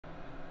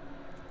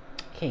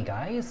Okay,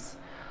 guys,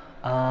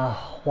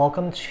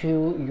 welcome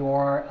to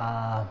your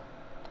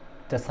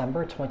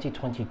December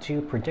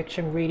 2022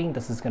 prediction reading.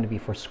 This is going to be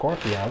for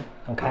Scorpio,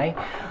 okay?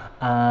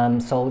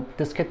 So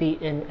this could be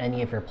in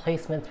any of your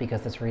placements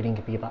because this reading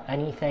could be about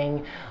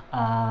anything.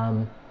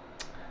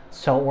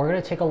 So we're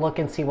going to take a look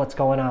and see what's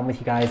going on with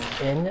you guys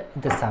in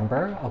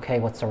December,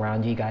 okay? What's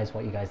around you guys,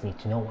 what you guys need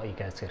to know, what you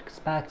guys could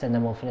expect, and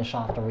then we'll finish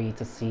off the read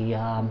to see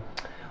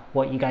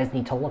what you guys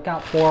need to look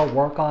out for,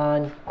 work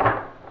on,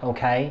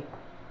 okay?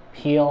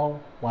 Heal,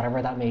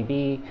 whatever that may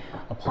be.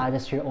 Apply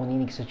this to your own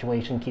unique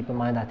situation. Keep in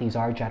mind that these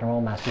are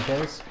general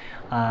messages.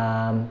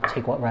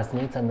 Take what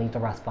resonates and leave the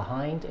rest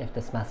behind. If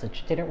this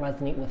message didn't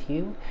resonate with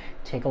you,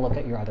 take a look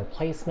at your other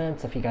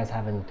placements. If you guys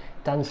haven't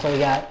done so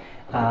yet,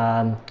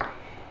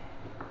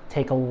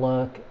 take a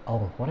look.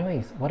 Oh, what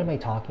am I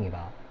talking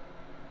about?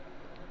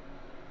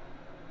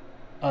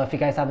 If you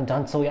guys haven't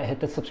done so yet, hit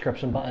the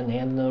subscription button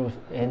and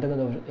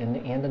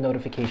the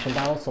notification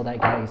bell so that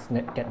you guys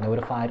get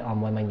notified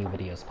on when my new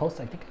videos post.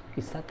 I think I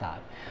already said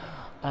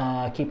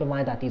that. Keep in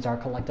mind that these are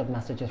collective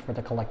messages for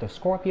the collective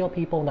Scorpio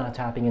people, not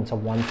tapping into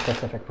one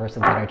specific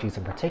person's energies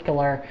in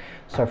particular.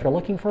 So if you're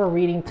looking for a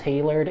reading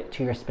tailored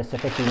to your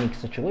specific unique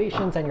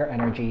situations and your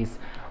energies,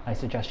 I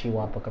suggest you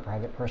book a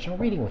private personal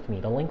reading with me.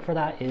 The link for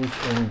that is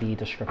in the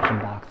description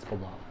box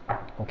below.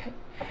 Okay,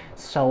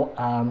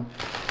 so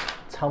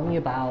tell me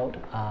about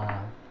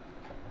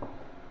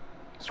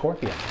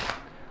Scorpio.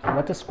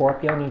 What does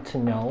Scorpio need to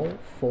know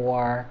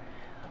for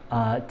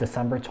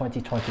December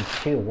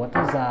 2022? What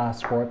does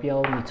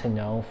Scorpio need to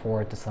know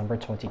for December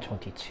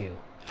 2022?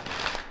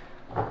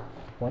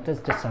 What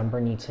does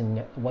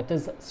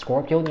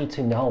Scorpio need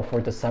to know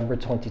for December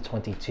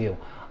 2022?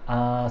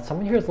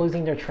 Someone here is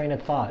losing their train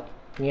of thought.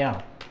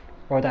 Yeah.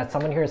 Or that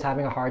someone here is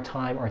having a hard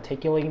time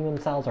articulating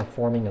themselves or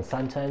forming a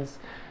sentence,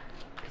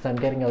 because I'm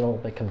getting a little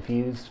bit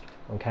confused.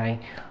 Okay,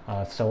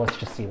 so let's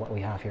just see what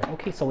we have here.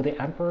 Okay, so with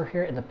the Emperor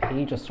here and the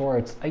Page of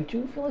Swords, I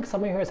do feel like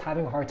someone here is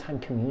having a hard time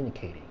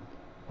communicating.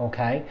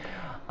 Okay,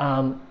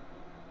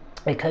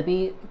 it could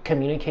be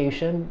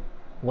communication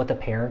with a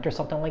parent or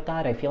something like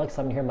that. I feel like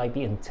someone here might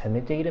be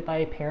intimidated by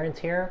a parent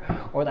here,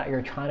 or that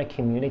you're trying to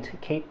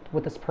communicate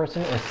with this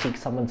person or seek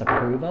someone's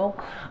approval.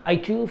 I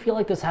do feel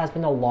like this has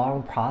been a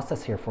long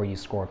process here for you,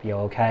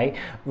 Scorpio, okay?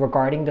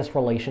 Regarding this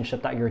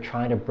relationship that you're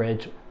trying to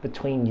bridge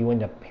between you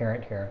and the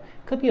parent here.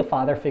 Could be a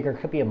father figure,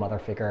 could be a mother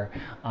figure,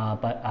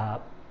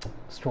 but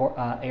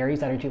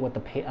Aries energy with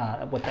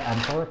the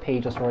Emperor,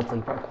 Page of Swords,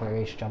 Libra,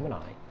 Aquarius,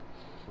 Gemini.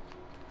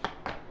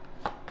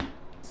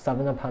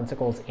 Seven of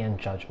Pentacles and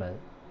Judgment.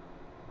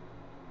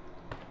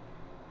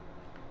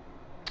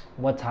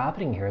 What's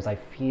happening here is I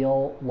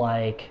feel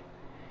like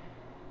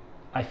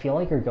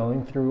you're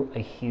going through a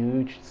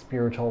huge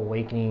spiritual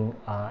awakening.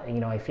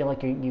 I feel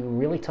like you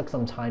really took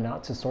some time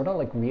out to sort of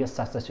like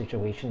reassess the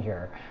situation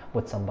here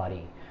with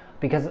somebody,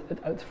 because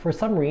for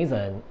some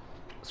reason,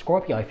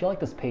 Scorpio, I feel like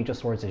this Page of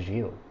Swords is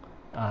you,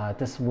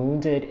 this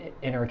wounded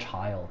inner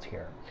child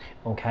here.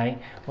 Okay,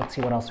 let's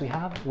see what else we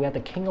have. We have the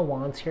King of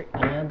Wands here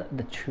and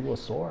the Two of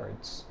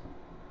Swords.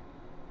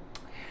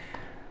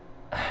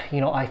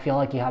 I feel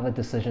like you have a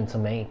decision to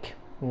make.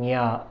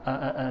 Yeah,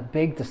 a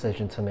big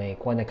decision to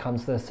make when it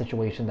comes to the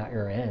situation that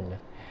you're in.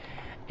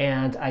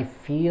 And I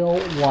feel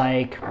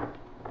like,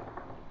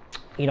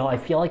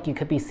 you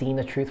could be seeing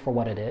the truth for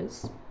what it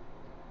is.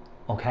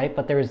 Okay,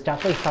 but there's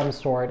definitely some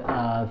sort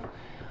of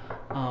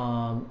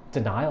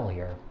denial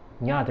here.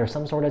 Yeah, there's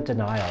some sort of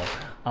denial.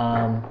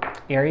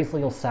 Aries,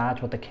 Leo, Sag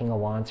with the King of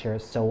Wands here.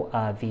 So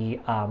the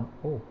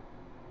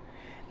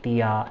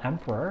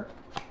Emperor,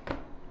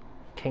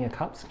 King of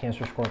Cups,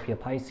 Cancer, Scorpio,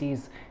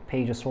 Pisces,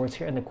 Page of Swords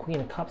here, and the Queen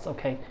of Cups.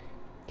 Okay,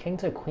 King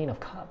to Queen of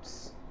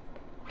Cups.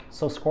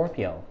 So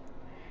Scorpio,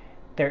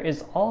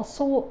 there's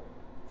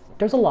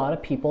a lot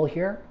of people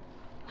here.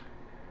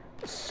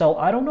 So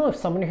I don't know if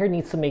someone here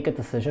needs to make a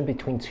decision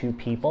between two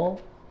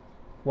people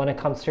when it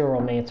comes to a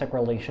romantic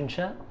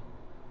relationship.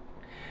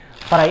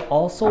 But I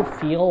also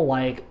feel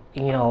like,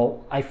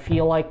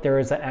 there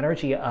is an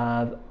energy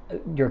of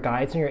your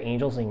guides and your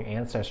angels and your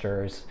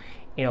ancestors,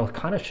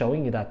 kind of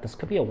showing you that this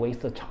could be a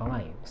waste of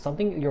time.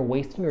 You're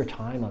wasting your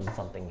time on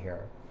something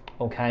here,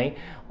 okay?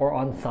 Or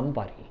on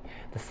somebody.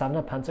 The Seven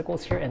of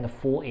Pentacles here and the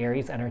full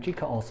Aries energy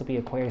could also be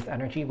Aquarius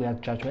energy. We have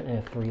Judgment and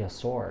a Three of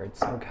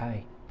Swords,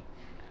 okay?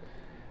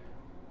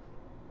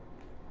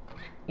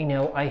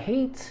 I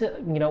hate to,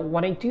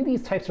 when I do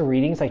these types of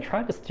readings, I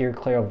try to steer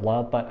clear of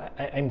love, but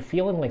I'm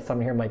feeling like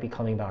someone here might be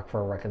coming back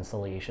for a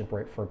reconciliation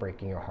for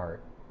breaking your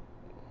heart.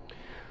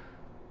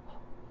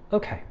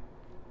 Okay.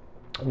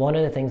 One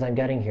of the things I'm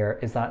getting here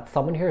is that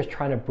someone here is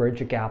trying to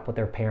bridge a gap with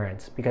their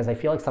parents, because I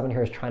feel like someone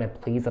here is trying to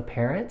please a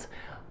parent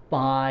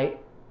by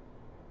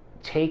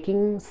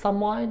taking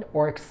someone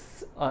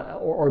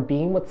or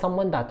being with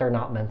someone that they're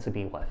not meant to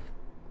be with.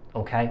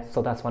 Okay,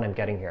 so that's what I'm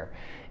getting here,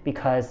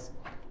 because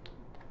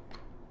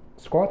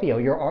Scorpio,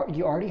 you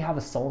already have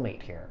a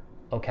soulmate here.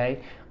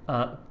 Okay,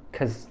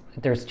 because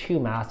there's two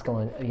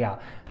masculine. Yeah,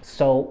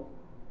 so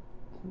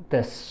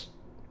this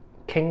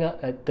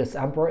this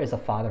emperor is a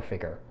father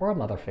figure or a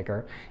mother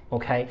figure,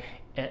 okay?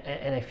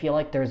 And I feel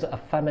like there's a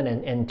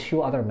feminine and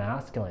two other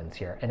masculines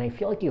here. And I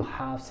feel like you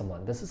have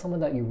someone. This is someone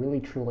that you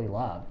really truly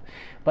love.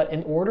 But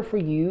in order for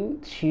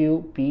you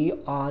to be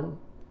on,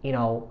 you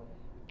know,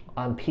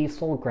 on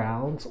peaceful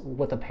grounds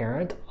with a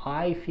parent,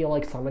 I feel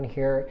like someone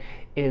here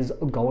is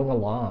going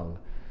along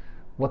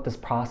with this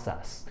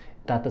process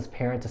that this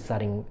parent is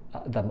setting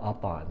them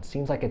up on.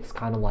 Seems like it's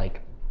kind of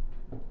like,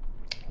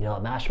 you know, a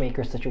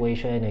matchmaker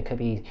situation. It could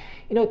be,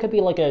 you know, it could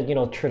be like a, you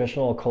know,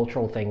 traditional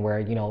cultural thing where,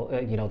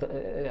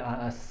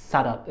 a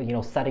setup, you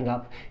know, setting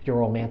up your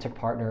romantic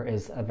partner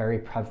is a very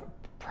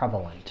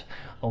prevalent.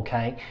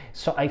 Okay,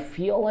 so I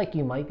feel like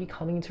you might be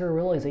coming to a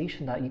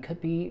realization that you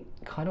could be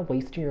kind of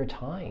wasting your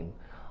time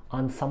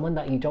on someone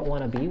that you don't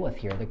want to be with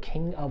here. The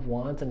King of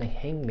Wands and the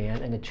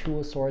Hangman and the Two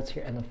of Swords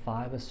here and the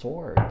Five of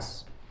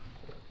Swords.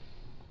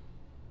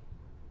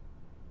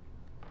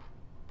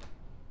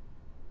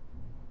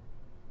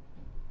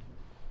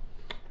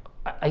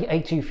 I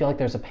do feel like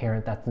there's a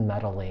parent that's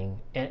meddling,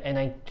 and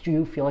I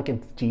do feel like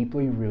it's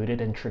deeply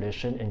rooted in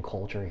tradition and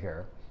culture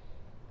here.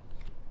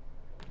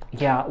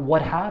 Yeah,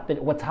 what's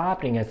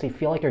happening is they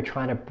feel like you're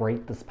trying to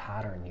break this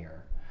pattern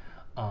here.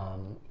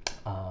 Um,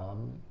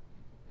 um,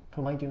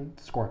 who am I doing?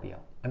 Scorpio.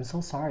 I'm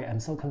so sorry. I'm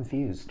so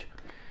confused.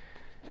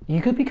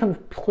 You could be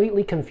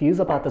completely confused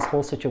about this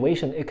whole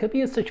situation. It could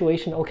be a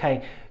situation.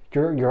 Okay,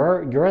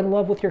 you're in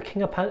love with your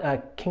King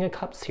of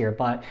Cups here,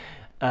 but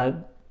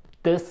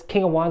this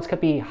King of Wands could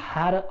be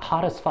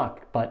hot as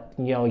fuck, but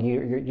you know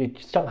you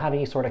just don't have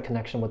any sort of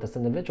connection with this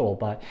individual.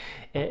 But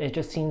it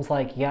just seems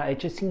like, yeah, it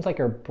just seems like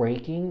you're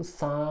breaking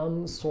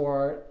some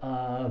sort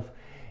of,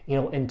 you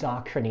know,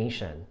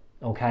 indoctrination.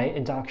 Okay,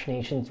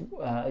 indoctrinations.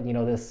 You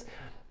know, this,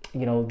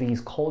 you know, these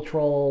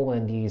cultural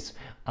and these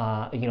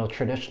you know,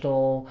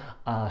 traditional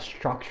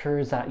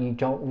structures that you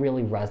don't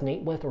really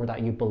resonate with or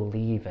that you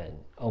believe in.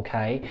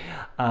 Okay,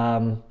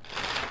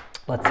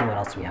 let's see what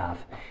else we have.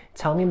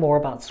 Tell me more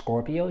about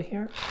Scorpio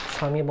here.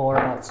 Tell me more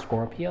about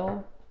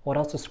Scorpio. What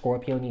else does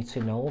Scorpio need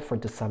to know for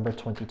December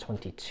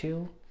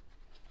 2022?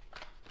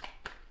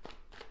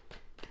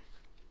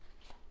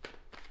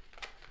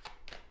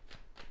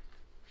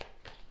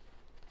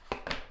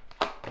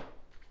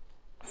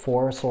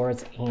 Four of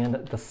Swords and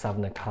the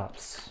Seven of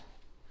Cups.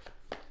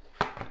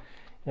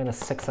 And the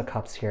Six of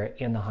Cups here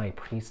and the High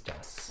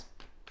Priestess.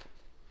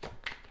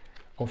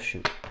 Oh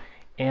shoot.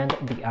 And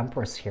the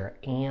Empress here,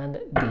 and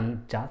the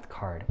Death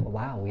card.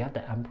 Wow, we have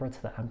the Emperor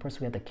to the Empress,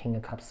 we have the King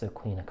of Cups to the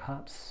Queen of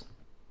Cups.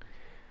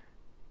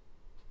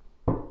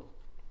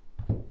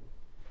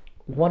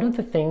 One of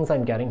the things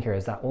I'm getting here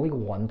is that only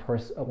one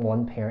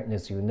parent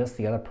is doing this,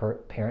 the other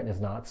parent is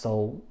not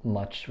so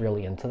much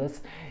really into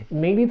this.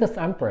 Maybe this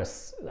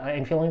Empress,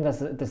 I'm feeling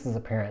this is a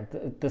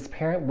parent. This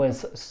parent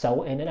was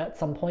so in it at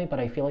some point, but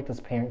I feel like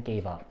this parent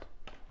gave up.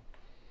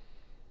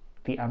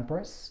 The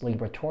Empress,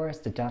 Libra, Taurus,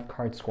 the Death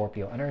card,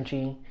 Scorpio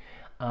energy.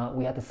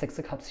 We have the Six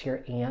of Cups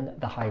here and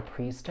the High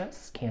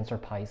Priestess, Cancer,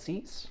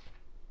 Pisces.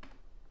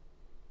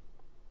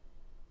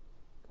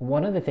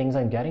 One of the things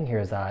I'm getting here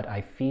is that I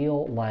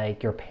feel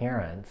like your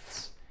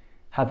parents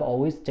have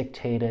always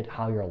dictated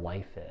how your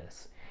life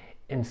is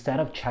instead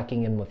of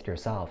checking in with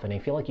yourself. And I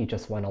feel like you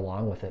just went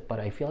along with it,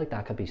 but I feel like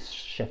that could be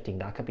shifting,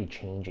 that could be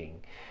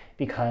changing,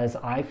 because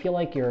I feel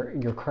like you're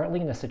currently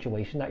in a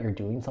situation that you're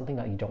doing something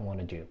that you don't want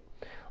to do.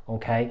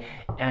 Okay,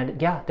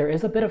 and yeah, there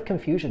is a bit of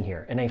confusion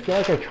here, and I feel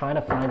like you're trying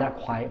to find that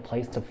quiet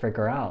place to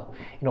figure out,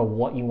 you know,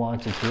 what you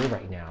want to do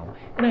right now.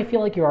 And I feel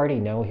like you already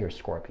know here,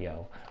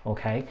 Scorpio.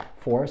 Okay,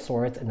 Four of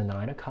Swords and the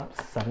Nine of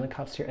Cups, Seven of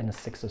Cups here, and the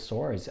Six of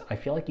Swords. I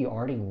feel like you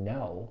already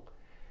know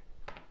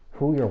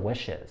who your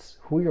wish is,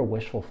 who your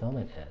wish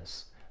fulfillment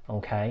is.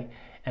 Okay,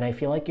 and I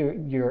feel like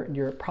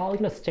you're probably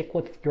gonna stick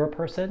with your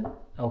person,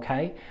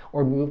 okay,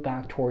 or move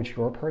back towards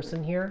your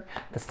person here.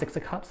 The Six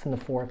of Cups and the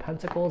Four of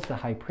Pentacles, the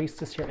High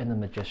Priestess here, and the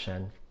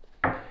Magician.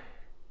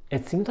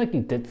 It seems like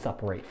you did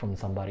separate from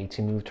somebody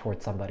to move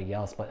towards somebody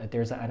else, but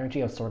there's an energy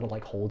of sort of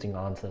like holding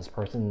on to this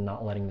person and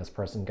not letting this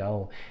person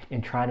go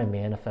and trying to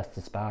manifest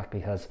this back,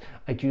 because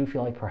I do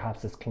feel like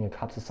perhaps this King of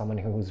Cups is someone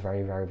who's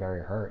very, very,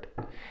 very hurt.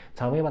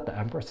 Tell me about the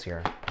Empress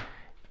here.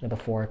 The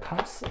Four of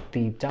Cups,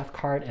 the Death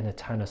card, and the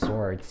Ten of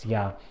Swords.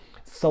 Yeah,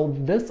 so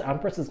this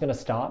Empress is going to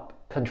stop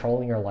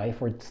controlling your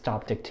life or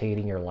stop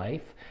dictating your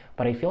life,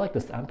 but I feel like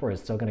this Emperor is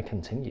still going to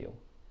continue.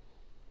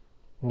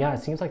 Yeah,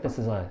 it seems like this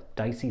is a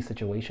dicey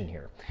situation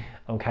here.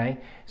 Okay,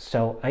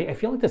 so I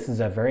feel like this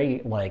is a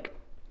very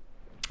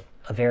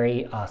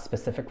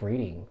specific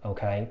reading.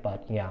 Okay,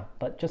 but yeah,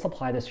 but just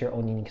apply this to your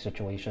own unique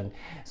situation.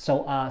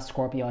 So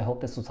Scorpio, I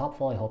hope this was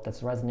helpful. I hope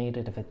this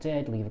resonated. If it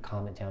did, leave a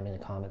comment down in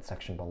the comment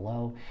section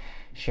below.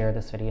 Share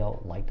this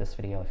video, like this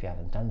video if you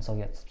haven't done so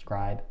yet,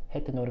 subscribe,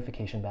 hit the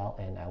notification bell,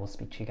 and I will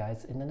speak to you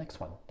guys in the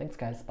next one. Thanks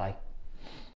guys, bye.